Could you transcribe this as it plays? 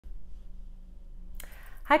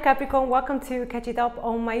Hi Capricorn, welcome to Catchit-up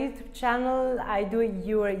on my YouTube channel. I do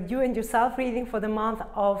your you and yourself reading for the month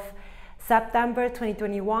of September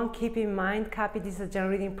 2021. Keep in mind, Capi, this is a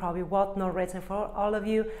general reading, probably what not written for all of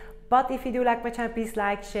you. But if you do like my channel, please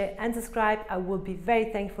like, share and subscribe. I will be very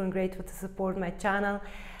thankful and grateful to support my channel.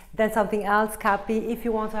 Then something else, Capi, if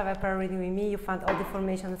you want to have a prayer reading with me, you find all the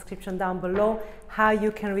information in the description down below, how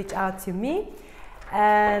you can reach out to me.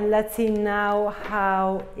 And let's see now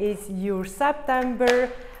how is your September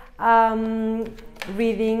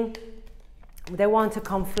reading. They want to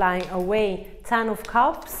come flying away. 10 of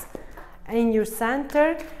Cups in your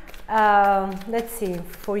center. Let's see,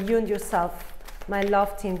 for you and yourself, my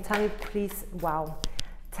love team, tell me please. Wow,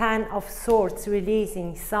 10 of Swords,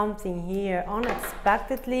 releasing something here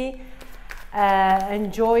unexpectedly.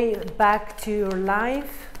 Enjoy back to your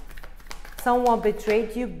life. Someone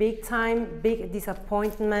betrayed you big time, big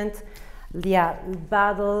disappointment. Yeah,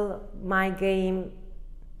 battle, my game,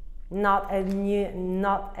 not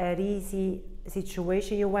an easy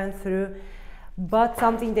situation you went through, but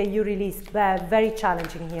something that you released, very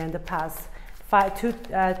challenging here in the past. 2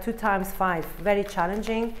 times 5, very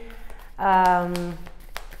challenging.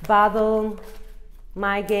 Battle,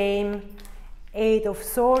 my game, 8 of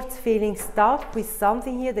Swords, feeling stuck with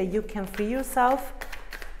something here that you can free yourself.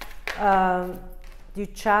 The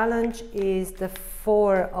challenge is the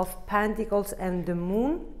 4 of Pentacles and the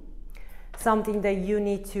Moon. Something that you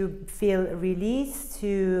need to feel released,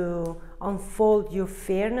 to unfold your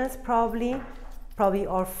fairness, probably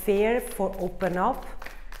or fear for open up.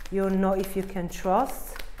 You know if you can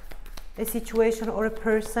trust a situation or a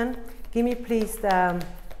person. Give me please the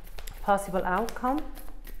possible outcome.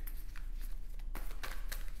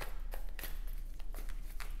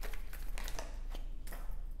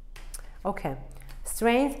 Okay,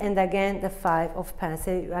 Strength, and again the 5 of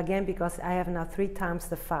Pentacles. Again, because I have now 3 times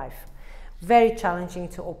the 5. Very challenging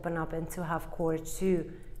to open up and to have courage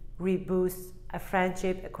to reboost a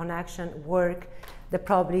friendship, a connection, work. That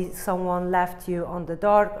probably someone left you on the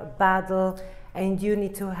dark, a battle, and you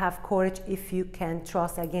need to have courage if you can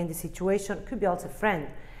trust again the situation. It could be also a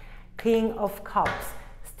friend. King of Cups,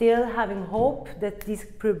 still having hope that this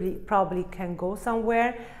probably can go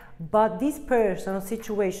somewhere. But this person or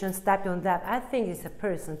situation stepping on that, I think it's a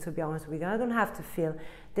person, to be honest with you. I don't have to feel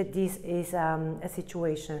that this is a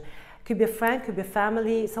situation. Could be a friend, could be a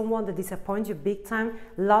family, someone that disappoints you big time.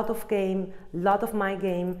 Lot of game, lot of my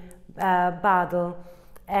game, battle,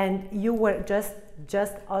 and you were just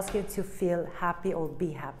asking to feel happy or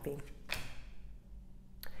be happy.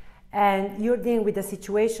 And you're dealing with a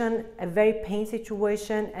situation, a very pain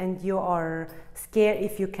situation, and you are scared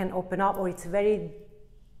if you can open up, or it's very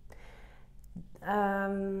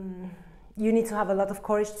you need to have a lot of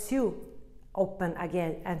courage to open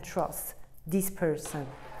again and trust this person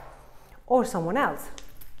or someone else.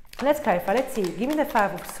 Let's clarify. Let's see. Give me the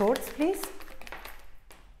 5 of Swords, please.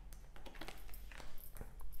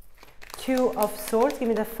 2 of Swords. Give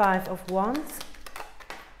me the 5 of Wands.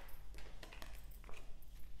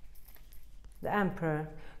 The Emperor.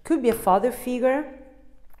 Could be a father figure.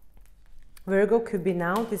 Virgo, could be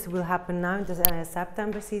now. This will happen now in the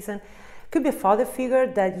September season. Could be a father figure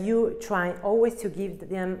that you try always to give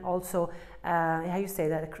them also, how you say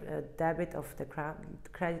that, debit of the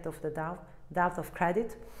credit of the doubt of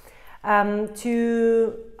credit,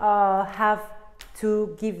 to have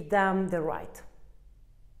to give them the right.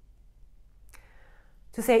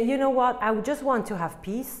 To say, you know what, I just want to have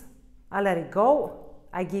peace, I let it go,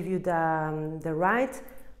 I give you the right,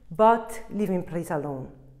 but leave me please alone.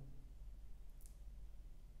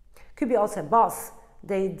 Could be also a boss.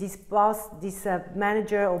 This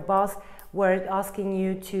manager or boss were asking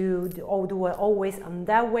you to do it always on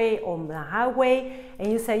that way, on the highway,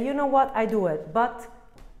 and you say, you know what, I do it, but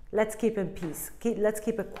let's keep in peace. Let's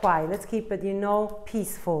keep it quiet. Let's keep it, you know,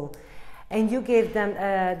 peaceful. And you gave them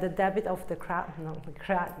the debit of the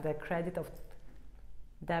the credit of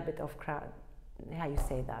debit of how you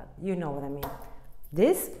say that? You know what I mean.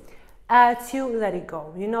 This to let it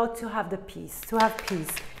go. You know, to have the peace, to have peace.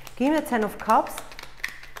 Give me the 10 of Cups.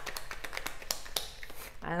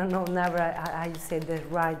 I don't know, never how you say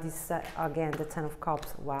that right. This again, the 10 of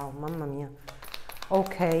Cups. Wow, mamma mia.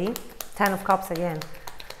 Okay, 10 of Cups again.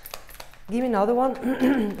 Give me another one.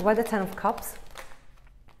 Why the 10 of Cups?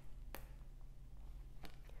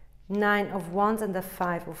 9 of Wands and the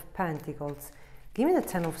 5 of Pentacles. Give me the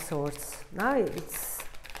 10 of Swords. Now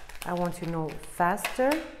I want to know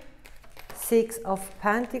faster. 6 of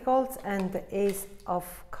Pentacles and the Ace of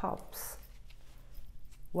Cups.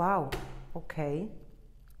 Wow, okay.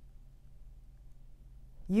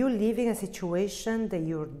 You leaving a situation that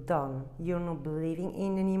you're done, you're not believing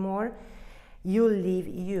in anymore. You leave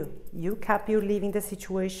you Cap, you're leaving the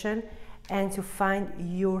situation and to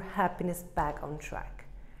find your happiness back on track.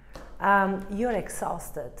 You're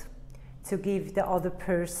exhausted to give the other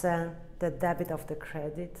person the debit of the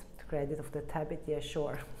credit of the debit, yeah,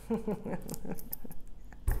 sure.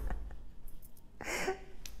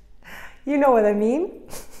 You know what I mean?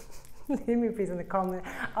 Leave me please in the comment.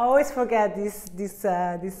 I always forget these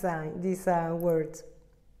words.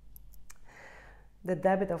 The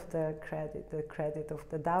debit of the credit of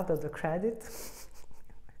the doubt of the credit.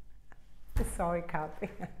 Sorry, Cappy.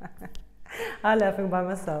 I'm laughing by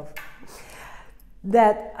myself.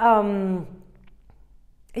 That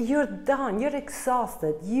you're done, you're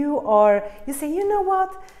exhausted, you say, you know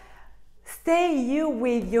what? Stay you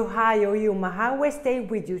with your high or your highway, stay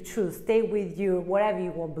with your truth, stay with your whatever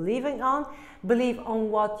you want believing on, believe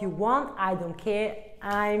on what you want. I don't care,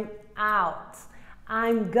 I'm out.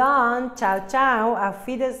 I'm gone, ciao ciao, auf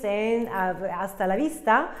Wiedersehen, hasta la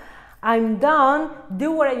vista. I'm done,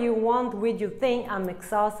 do whatever you want with your thing, I'm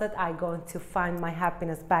exhausted, I'm going to find my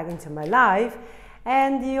happiness back into my life,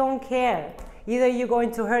 and you don't care. Either you're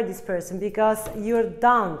going to hurt this person because you're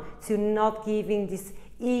done to not giving this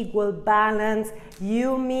equal balance,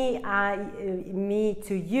 you, me, me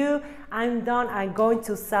to you. I'm done, I'm going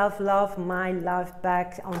to self-love my life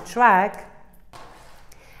back on track.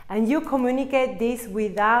 And you communicate this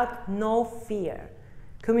without no fear.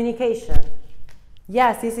 Communication.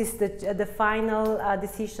 Yes, this is the final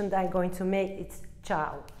decision that I'm going to make. It's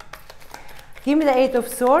ciao. Give me the Eight of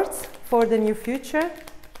Swords for the new future.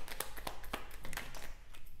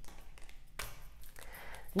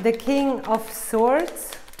 The King of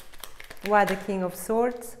Swords. Why the King of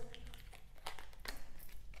Swords?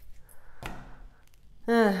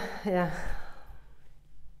 Yeah.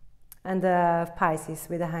 And the Pisces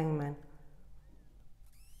with the Hangman.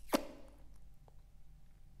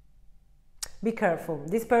 Be careful.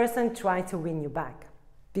 This person trying to win you back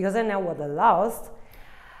because I know what they lost.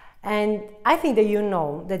 And I think that you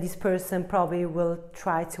know that this person probably will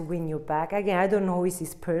try to win you back. Again, I don't know who is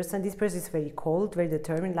this person. This person is very cold, very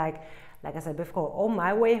determined, like I said before, or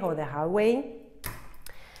my way or the highway.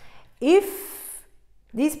 If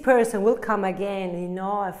this person will come again, you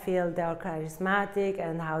know, I feel they are charismatic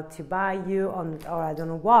and how to buy you or I don't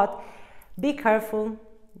know what, be careful.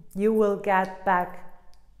 You will get back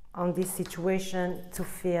on this situation to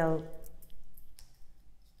feel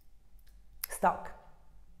stuck.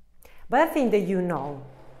 But I think that you know.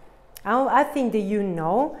 I think that you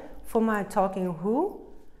know from my talking who,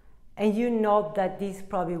 and you know that this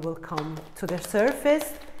probably will come to the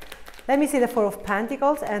surface. Let me see the Four of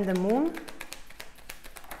Pentacles and the Moon.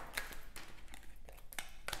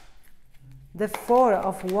 The Four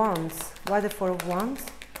of Wands. Why the Four of Wands?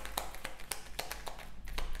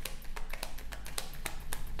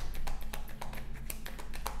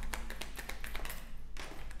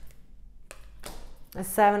 The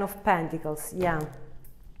Seven of Pentacles, yeah.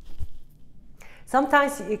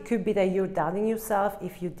 Sometimes it could be that you're doubting yourself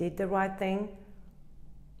if you did the right thing,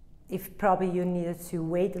 if probably you needed to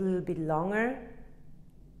wait a little bit longer,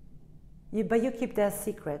 but you keep that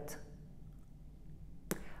secret.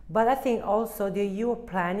 But I think also that you are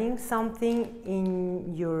planning something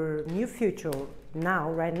in your new future now,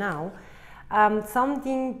 right now,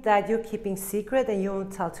 something that you're keeping secret and you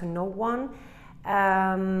don't tell to no one.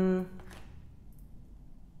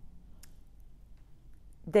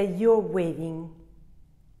 That you're waiting,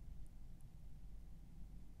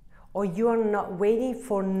 or you are not waiting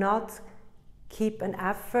for not keep an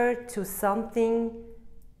effort to something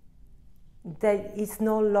that is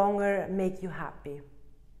no longer make you happy.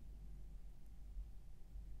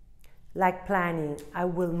 Like planning, I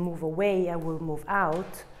will move away, I will move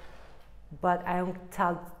out, but I don't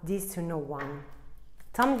tell this to no one.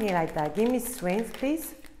 Something like that. Give me strength,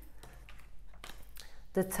 please.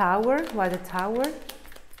 The Tower. Why the Tower?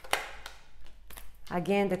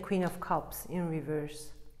 Again, the Queen of Cups in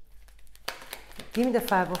reverse. Give me the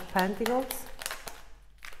Five of Pentacles.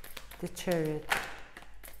 The Chariot.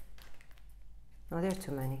 No, there are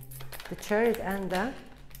too many. The Chariot and the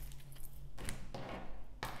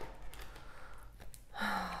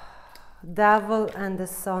Devil and the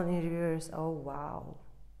Sun in reverse. Oh, wow.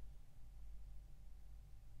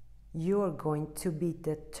 You are going to be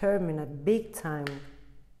determined big time.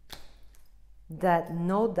 That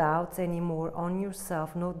no doubts anymore on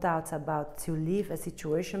yourself, no doubts about to leave a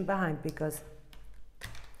situation behind because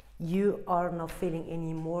you are not feeling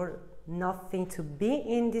anymore nothing to be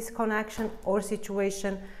in this connection or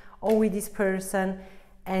situation or with this person,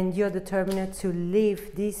 and you're determined to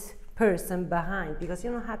leave this person behind because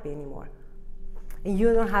you're not happy anymore. and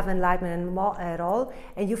you don't have enlightenment at all,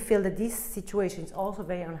 and you feel that this situation is also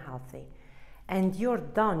very unhealthy, and you're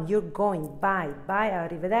done, you're going, bye,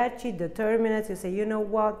 arrivederci, determinate, you say, you know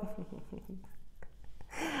what,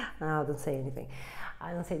 no, don't say anything,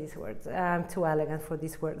 I don't say these words, I'm too elegant for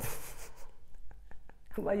these words.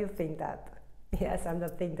 Why you think that? Yes, I'm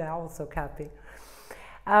not thinking that also, Cappy.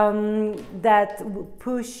 That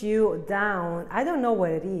push you down. I don't know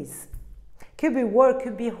what it is. Could be work,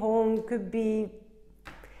 could be home,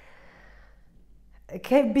 it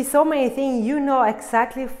can be so many things. You know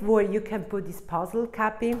exactly where you can put this puzzle,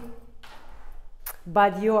 Cappy,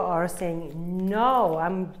 but you are saying, no,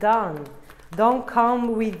 I'm done. Don't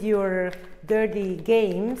come with your dirty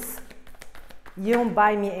games. You don't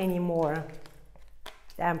buy me anymore.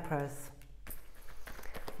 The Empress.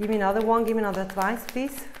 Give me another one, give me another advice,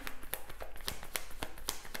 please.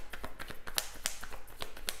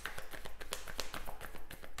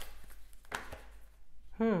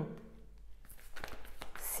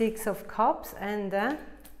 Six of Cups and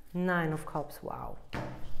Nine of Cups. Wow.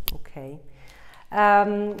 Okay.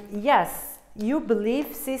 Yes, your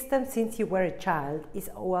belief system since you were a child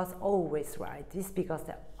was always right. It's because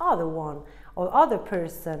the other one or other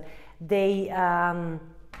person, they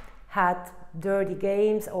had dirty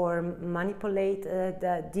games or manipulate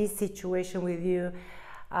this situation with you.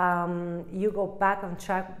 You go back on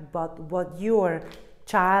track, but what your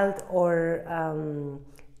child or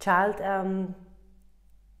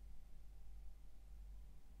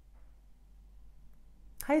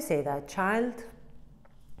how you say that, child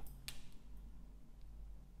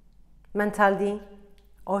mentality,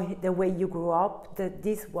 or the way you grew up, that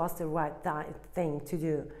this was the right thing to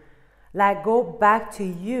do. Like, go back to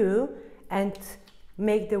you and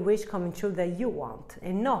make the wish come true that you want,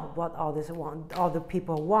 and not what others want, other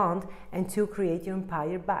people want, and to create your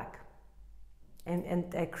empire back,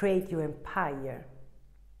 and create your empire.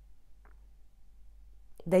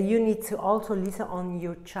 That you need to also listen on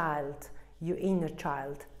your child, your inner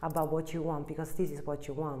child, about what you want, because this is what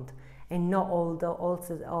you want, and not all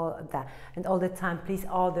that, and all the time please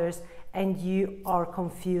others, and you are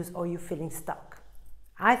confused or you're feeling stuck.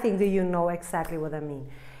 I think that you know exactly what I mean.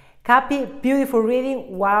 Cappy, beautiful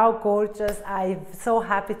reading. Wow, gorgeous. I'm so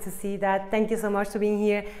happy to see that. Thank you so much for being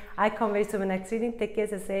here. I come very soon in the next reading. Take care,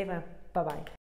 stay safe, and bye-bye.